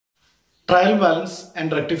Trial balance and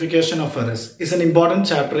rectification of errors is an important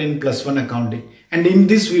chapter in +1 accounting, and in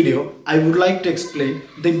this video I would like to explain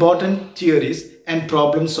the important theories and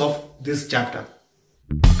problems of this chapter.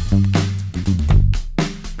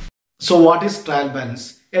 So what is trial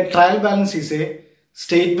balance? A trial balance is a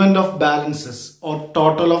statement of balances or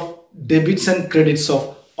total of debits and credits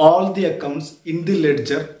of all the accounts in the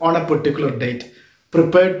ledger on a particular date,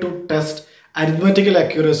 prepared to test arithmetical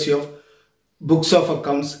accuracy of books of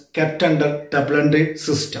accounts kept under double entry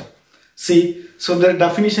system. See, so the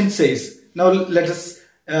definition says, now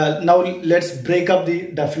let's break up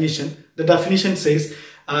the definition. The definition says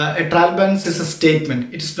a trial balance is a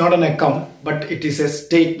statement. It is not an account, but it is a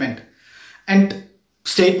statement. And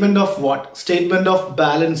statement of what? Statement of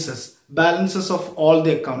balances of all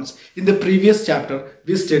the accounts. In the previous chapter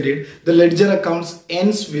we studied the ledger accounts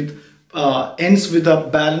ends with a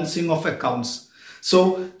balancing of accounts.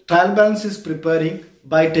 So trial balance is preparing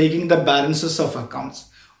by taking the balances of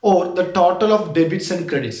accounts or the total of debits and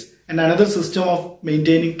credits. And another system of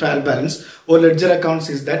maintaining trial balance or ledger accounts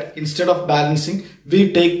is that instead of balancing,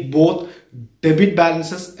 we take both debit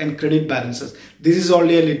balances and credit balances. This is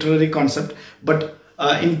only a literary concept, but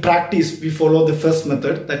in practice we follow the first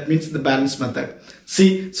method, that means the balance method.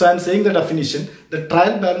 See, so I am saying the definition. The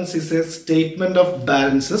trial balance is a statement of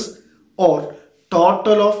balances or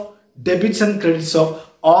total of debits and credits of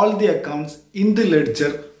all the accounts in the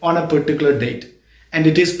ledger on a particular date, and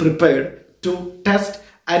it is prepared to test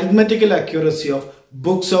arithmetical accuracy of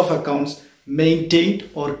books of accounts maintained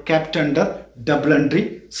or kept under double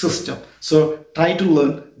entry system. So try to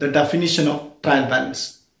learn the definition of trial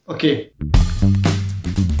balance. Okay.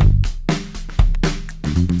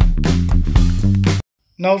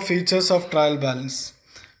 Now features of trial balance.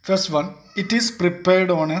 First one, it is prepared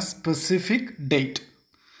on a specific date.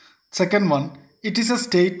 Second one, it is a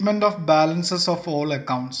statement of balances of all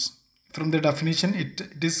accounts. From the definition,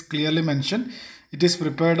 it is clearly mentioned. It is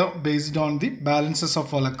prepared based on the balances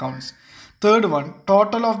of all accounts. Third one,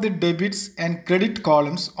 total of the debits and credit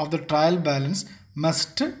columns of the trial balance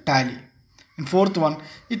must tally. And fourth one,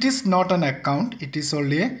 it is not an account, it is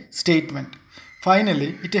only a statement.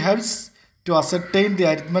 Finally, it helps to ascertain the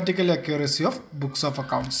arithmetical accuracy of books of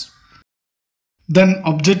accounts. Then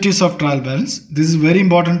objectives of trial balance. This is a very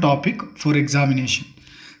important topic for examination.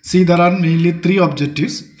 See, there are mainly three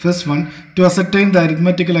objectives. First one, to ascertain the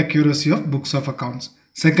arithmetical accuracy of books of accounts.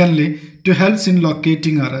 Secondly, to help in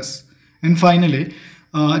locating errors. And finally,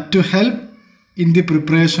 to help in the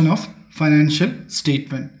preparation of financial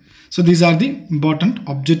statement. So these are the important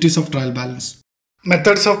objectives of trial balance.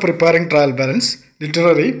 Methods of preparing trial balance.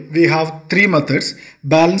 Literally, we have three methods: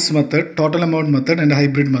 balance method, total amount method, and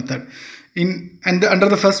hybrid method. Under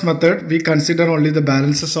the first method, we consider only the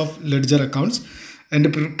balances of ledger accounts and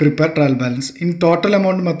prepare trial balance. In total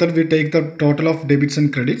amount method, we take the total of debits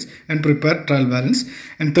and credits and prepare trial balance.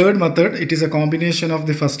 And third method, it is a combination of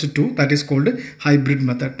the first two, that is called hybrid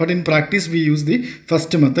method. But in practice, we use the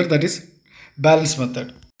first method, that is balance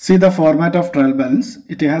method. See the format of trial balance.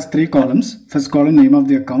 It has three columns. First column, name of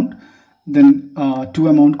the account. Then two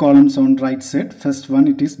amount columns on right side. First one,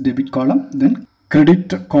 it is debit column. Then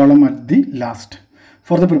credit column at the last.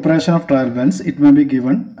 For the preparation of trial balance, it may be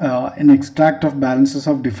given an extract of balances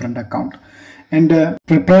of different account. And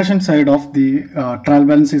preparation side of the trial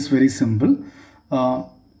balance is very simple.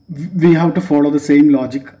 We have to follow the same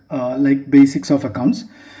logic like basics of accounts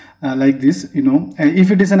like this.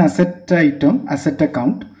 If it is an asset item, asset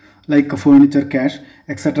account, like furniture, cash,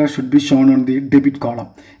 etc., should be shown on the debit column.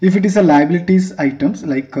 If it is a liabilities items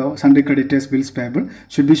like sundry creditors, bills payable,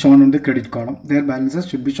 should be shown on the credit column. Their balances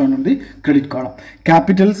should be shown on the credit column.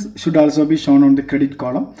 Capitals should also be shown on the credit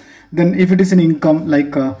column. Then if it is an income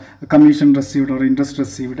like commission received or interest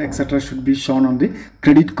received, etc., should be shown on the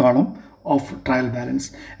credit column of trial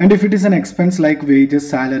balance. And if it is an expense like wages,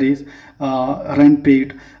 salaries, rent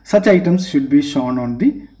paid, such items should be shown on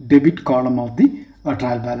the debit column of the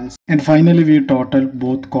trial balance. And finally, we total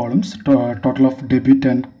both columns, total of debit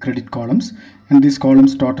and credit columns, and these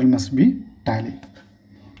columns total must be tallied.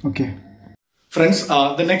 Okay. Friends,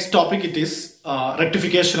 the next topic it is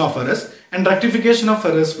rectification of errors, and rectification of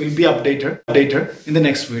errors will be updated in the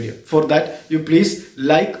next video. For that, you please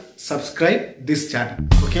like, subscribe this channel.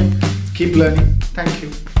 Okay. Keep learning. Thank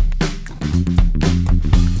you.